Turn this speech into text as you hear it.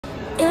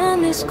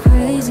In this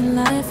crazy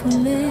life we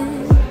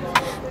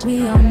live,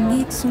 we all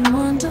need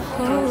someone to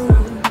hold,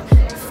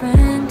 a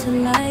friend to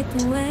light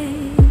the way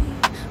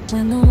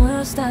when the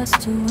world starts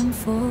to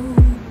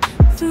unfold.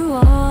 Through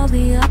all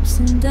the ups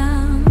and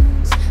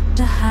downs,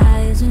 the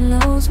highs and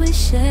lows we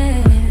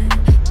share,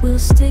 we'll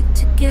stick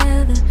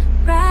together,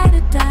 ride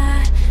or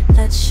die.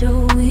 Let's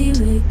show we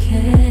really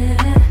care.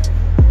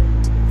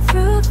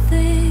 Through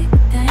thick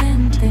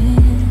and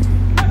thin,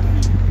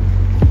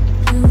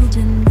 you've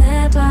been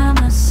there by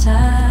my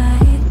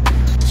side,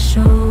 a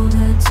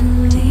shoulder to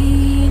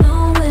lean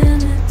on when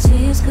the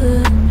tears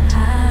couldn't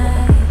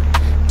hide.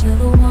 You're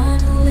the one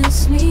who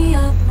lifts me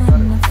up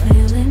when I'm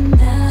feeling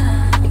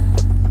down.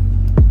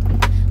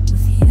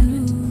 With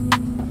you,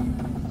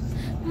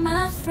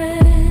 my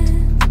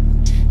friend,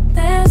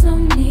 there's no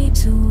need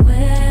to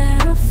wear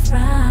a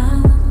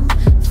frown.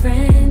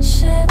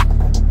 Friendship,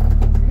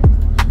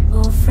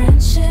 oh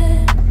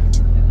friendship,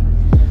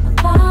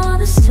 upon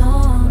the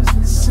storms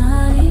and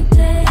sunny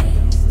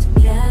days,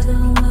 together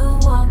we'll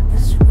walk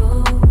this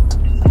road,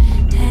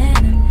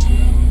 hand in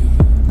hand,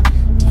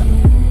 yeah.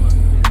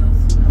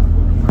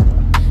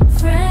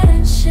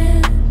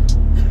 Friendship,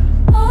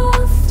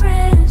 oh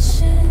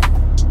friendship,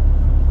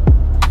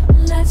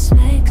 let's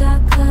make our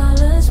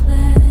colors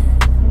blend.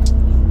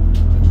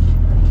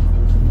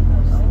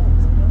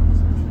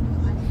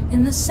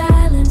 In the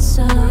silence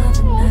of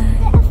the night,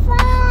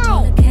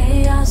 all the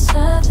chaos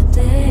of the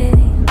day,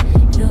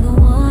 you're the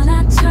one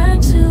I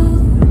turn to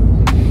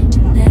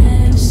in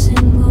every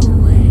single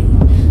way.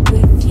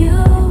 With you,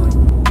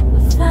 I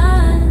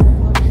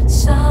find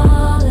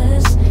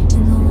solace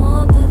in the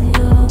warmth of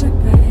your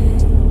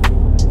embrace.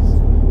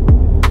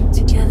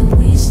 Together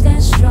we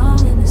stand strong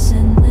in this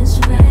endless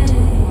race.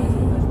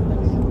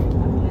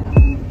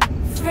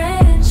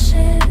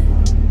 Friendship,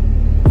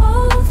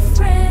 oh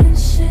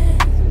friendship,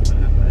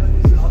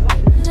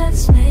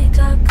 let's make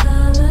our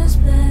colors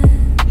blend.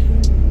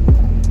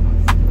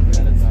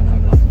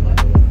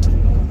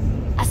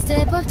 I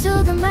step up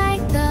to the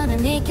mic on a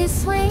naked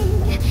swing,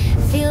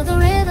 feel the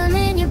rhythm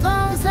in your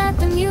bones, let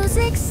the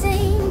music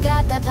sing.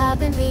 Got that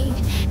poppin' beat,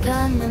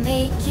 gonna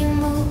make you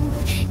move,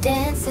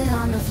 dancing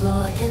on the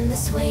floor in the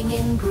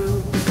swinging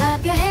groove.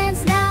 Clap your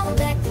hands now,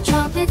 let the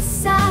trumpets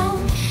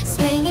sound,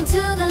 swinging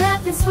to the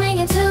left and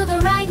swinging to the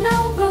right.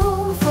 No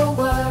room for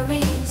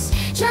worries,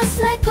 just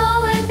let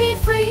go and be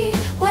free.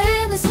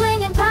 When the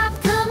swinging pop,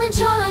 come and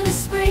join the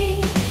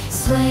spree.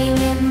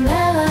 Swinging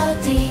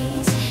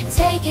melodies,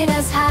 taking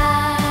us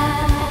high.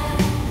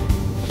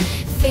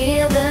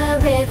 Feel the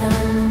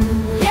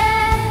rhythm,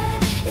 yeah,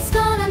 it's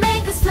gonna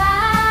make us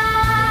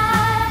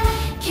fly.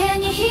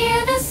 Can you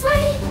hear the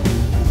swing?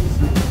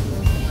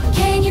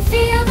 Can you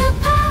feel the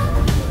pop?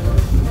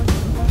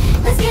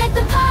 Let's get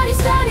the party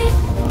started,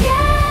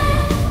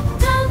 yeah,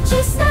 don't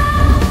you stop.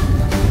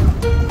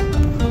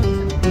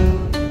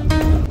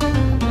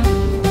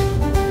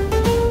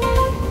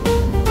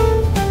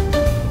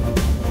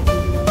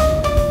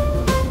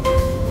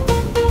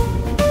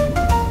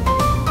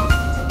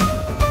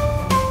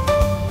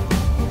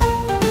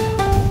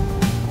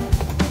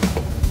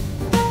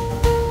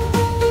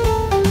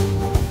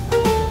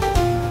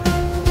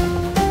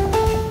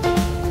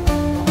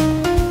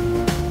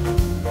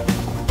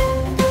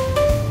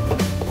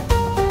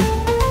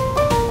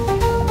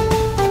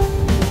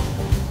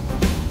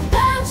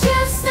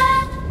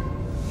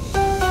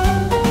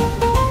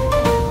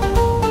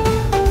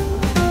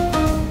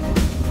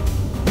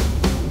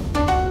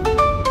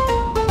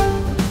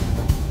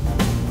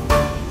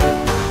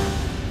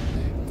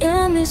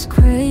 In this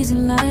crazy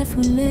life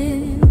we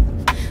live,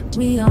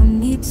 we all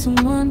need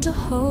someone to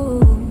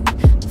hold,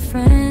 a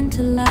friend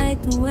to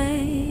light the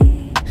way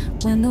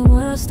when the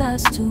world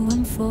starts to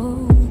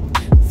unfold.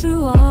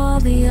 Through all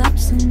the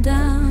ups and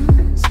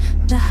downs,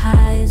 the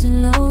highs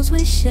and lows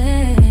we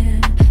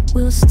share,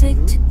 we'll stick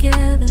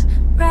together,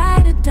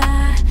 ride or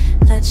die.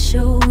 Let's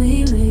show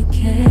we really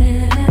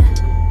care.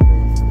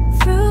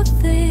 Through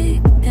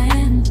thick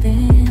and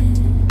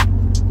thin,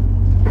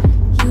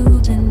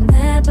 you've been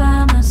there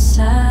by my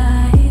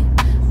side,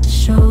 a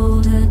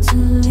shoulder to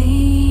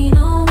lean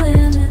on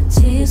when the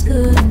tears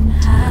couldn't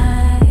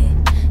hide.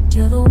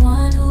 You're the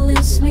one who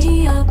lifts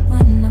me up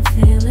when I'm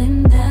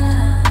feeling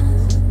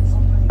down.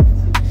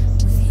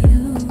 With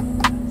you,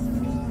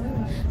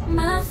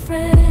 my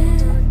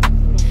friend,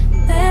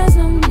 there's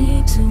no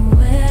need to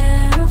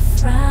wear a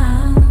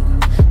frown.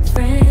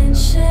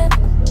 Friendship,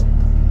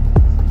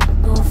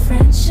 oh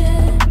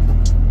friendship,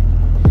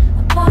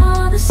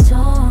 upon the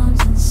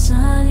storms and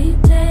sunny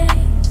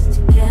days,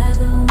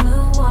 together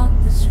we'll walk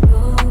this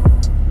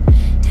road,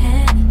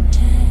 hand in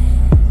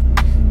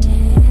hand,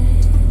 yeah.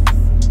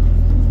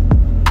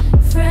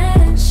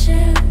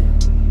 Friendship,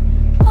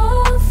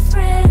 oh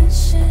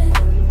friendship,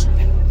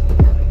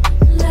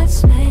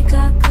 let's make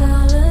our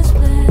colors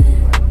blend.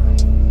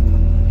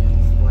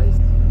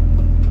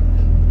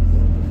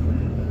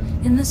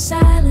 In the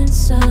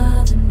silence of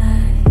the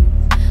night,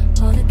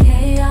 all the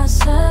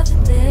chaos of the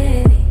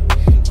day,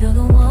 you're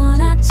the one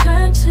I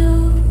turn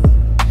to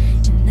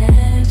in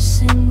every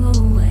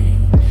single way.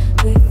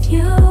 With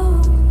you,